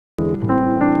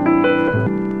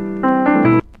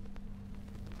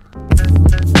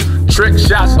Trick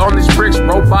shots on these pricks,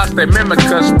 robots they mimic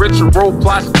us. Ritual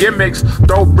plots, gimmicks,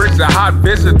 throw bricks at hot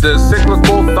visitors.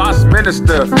 Cyclical thoughts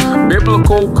minister,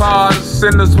 biblical cars,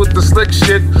 sinners with the slick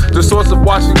shit. The source of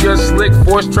watching your slick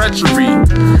force treachery.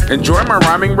 Enjoy my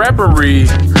rhyming rappery.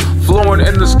 Fluent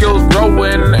in the skills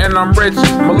growing, and I'm rich,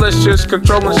 malicious,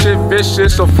 controlling shit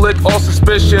vicious. Afflict all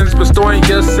suspicions, bestowing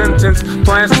your sentence.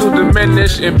 Plans to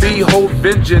diminish and behold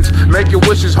vengeance. Make your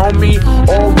wishes, homie,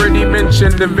 already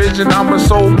mentioned. The vision, I'm a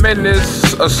soul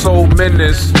menace, a soul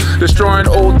menace. Destroying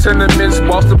old tenements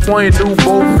whilst deploying new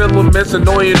bold filaments.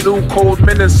 Annoying new cold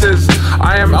menaces.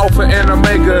 I am Alpha and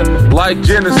Omega, like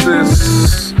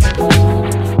Genesis.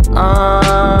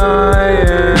 I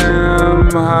am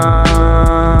high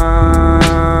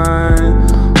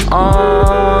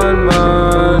on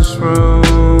mushrooms,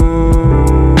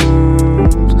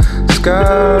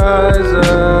 skies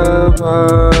up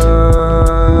high.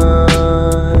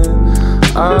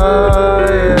 I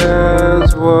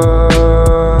ask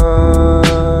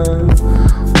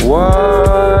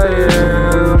why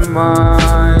am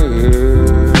I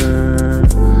here?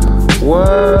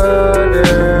 What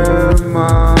am I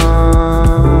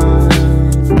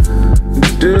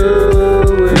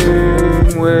doing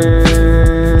with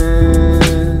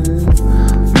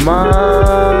my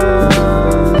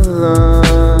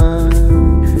life?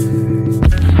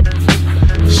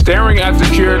 Staring at the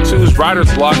Cure 2's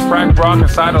writer's block, crack rock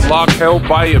inside a lock held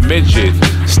by a midget.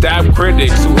 Stab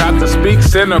critics who have to speak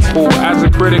cynical as a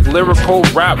critic, lyrical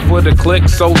rap for the click,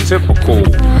 so typical.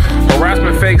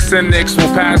 Harassment fake cynics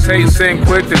will pass hate, sin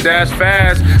quick to dash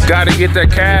fast. Gotta get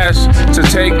that cash to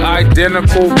take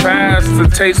identical paths. The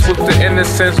taste with the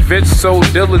innocence, Witz so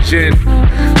diligent.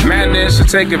 Madness to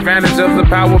take advantage of the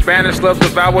power, banish, love,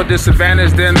 devour,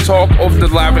 disadvantage. Then talk of the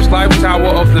lavish life tower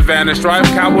of the vanished. Strive,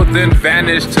 coward, then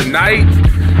vanish. Tonight,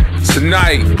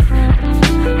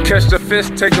 catch the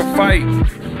fist, take a fight.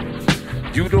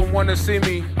 You don't wanna see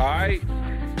me, alright?